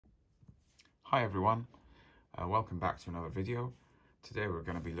Hi everyone, welcome back to another video. Today we're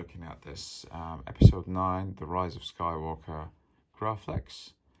going to be looking at this episode 9, The Rise of Skywalker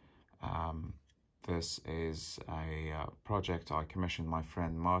Graflex. This is a project I commissioned my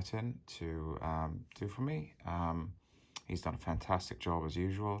friend Martin to do for me. He's done a fantastic job as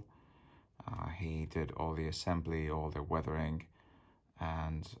usual. He did all the assembly, all the weathering,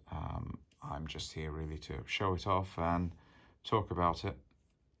 and I'm just here really to show it off and talk about it.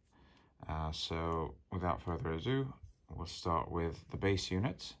 So without further ado, we'll start with the base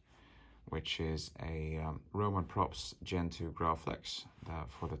unit, which is a Roman Props Gen 2 Graflex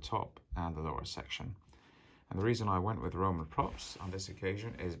for the top and the lower section. And the reason I went with Roman Props on this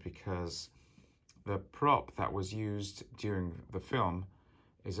occasion is because the prop that was used during the film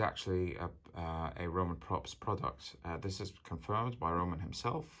is actually a Roman Props product. This is confirmed by Roman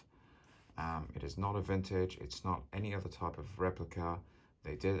himself. It is not a vintage, it's not any other type of replica.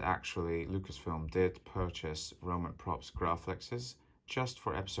 They did actually, Lucasfilm did purchase Roman Props Graflexes just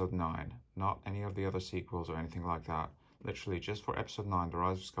for episode 9, not any of the other sequels or anything like that. Literally just for episode 9, The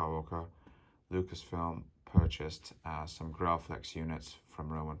Rise of Skywalker, Lucasfilm purchased some Graflex units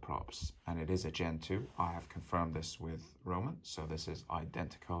from Roman Props. And it is a Gen 2. I have confirmed this with Roman, so this is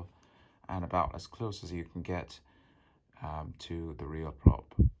identical and about as close as you can get to the real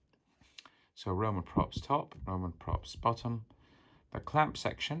prop. So Roman Props top, Roman Props bottom. The clamp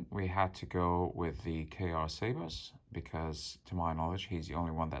section, we had to go with the KR Sabers because, to my knowledge, he's the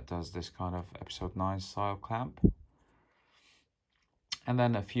only one that does this kind of episode 9 style clamp. And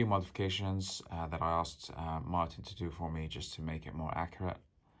then a few modifications that I asked Martin to do for me just to make it more accurate.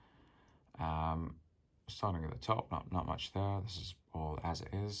 Starting at the top, not much there. This is all as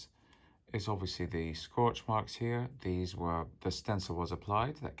it is. It's obviously the scorch marks here. These were, the stencil was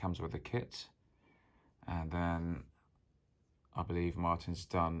applied, that comes with the kit. And then I believe Martin's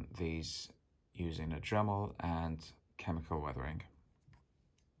done these using a Dremel and chemical weathering.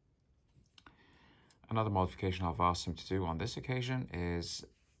 Another modification I've asked him to do on this occasion is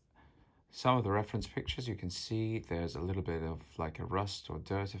some of the reference pictures. You can see there's a little bit of like a rust or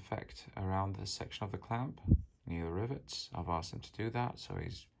dirt effect around this section of the clamp near the rivets. I've asked him to do that, so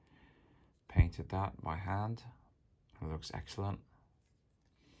he's painted that by hand. It looks excellent.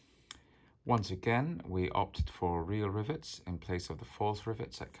 Once again, we opted for real rivets in place of the false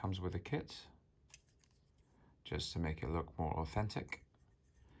rivets that comes with the kit, just to make it look more authentic.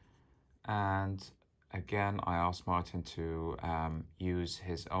 And again, I asked Martin to use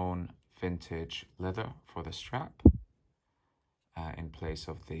his own vintage leather for the strap in place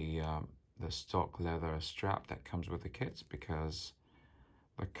of the stock leather strap that comes with the kit, because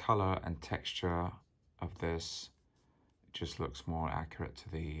the color and texture of this just looks more accurate to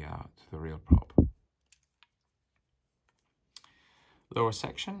the real prop. Lower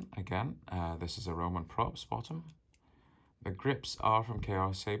section, again, this is a Roman Props bottom. The grips are from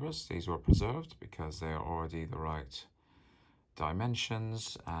KR Sabers. These were preserved because they are already the right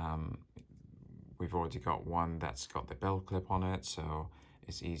dimensions. We've already got one that's got the belt clip on it, so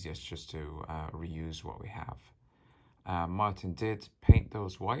it's easiest just to reuse what we have. Martin did paint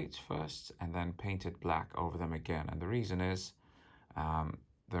those white first and then painted black over them again, and the reason is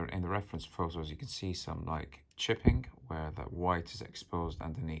in the reference photos you can see some like chipping where the white is exposed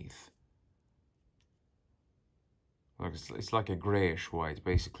underneath. Look, it's like a grayish white,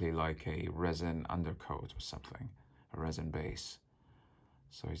 basically like a resin undercoat or something, a resin base.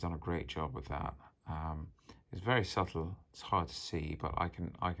 So he's done a great job with that. It's very subtle, it's hard to see, but I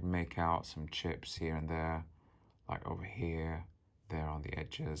can make out some chips here and there, like over here, there on the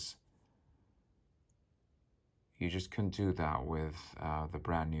edges. You just couldn't do that with the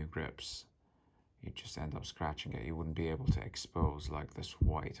brand new grips. You just end up scratching it. You wouldn't be able to expose like this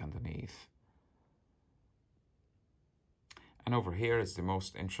white underneath. And over here is the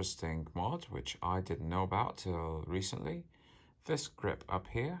most interesting mod, which I didn't know about till recently. This grip up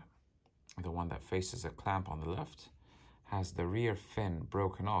here, the one that faces the clamp on the left, has the rear fin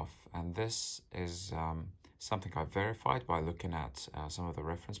broken off, and this is something I verified by looking at some of the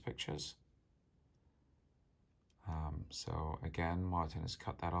reference pictures. So again, Martin has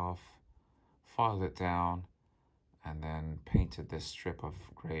cut that off, filed it down, and then painted this strip of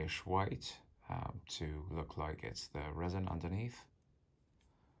grayish white to look like it's the resin underneath.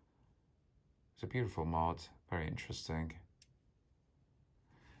 It's a beautiful mod, very interesting.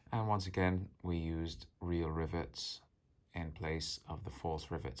 And once again, we used real rivets in place of the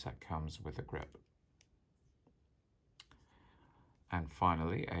false rivets that comes with the grip. And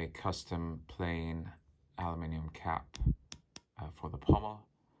finally, a custom plain aluminium cap for the pommel,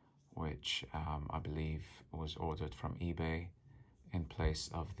 which I believe was ordered from eBay in place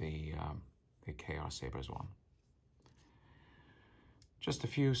of the the KR Sabres one. Just a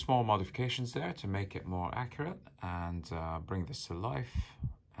few small modifications there to make it more accurate and bring this to life.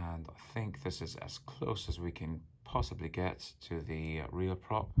 And I think this is as close as we can possibly get to the real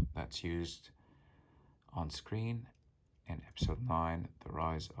prop that's used on screen in episode 9, The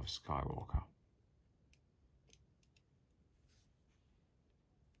Rise of Skywalker.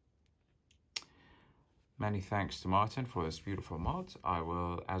 Many thanks to Martin for this beautiful mod. I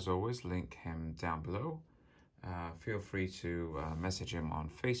will, as always, link him down below. Feel free to message him on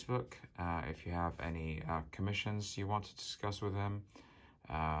Facebook if you have any commissions you want to discuss with him,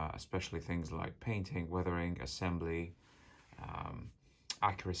 especially things like painting, weathering, assembly,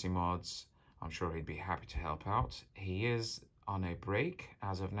 accuracy mods. I'm sure he'd be happy to help out. He is on a break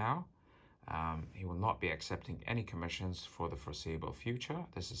as of now. He will not be accepting any commissions for the foreseeable future.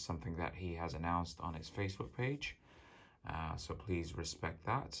 This is something that he has announced on his Facebook page. So please respect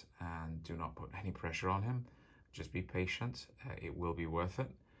that and do not put any pressure on him. Just be patient. It will be worth it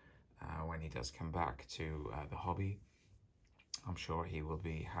when he does come back to the hobby. I'm sure he will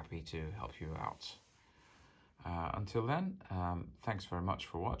be happy to help you out. Until then, thanks very much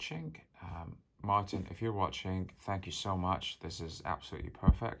for watching. Martin, if you're watching, thank you so much. This is absolutely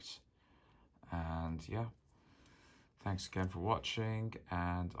perfect. And yeah, thanks again for watching,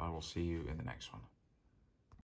 and I will see you in the next one.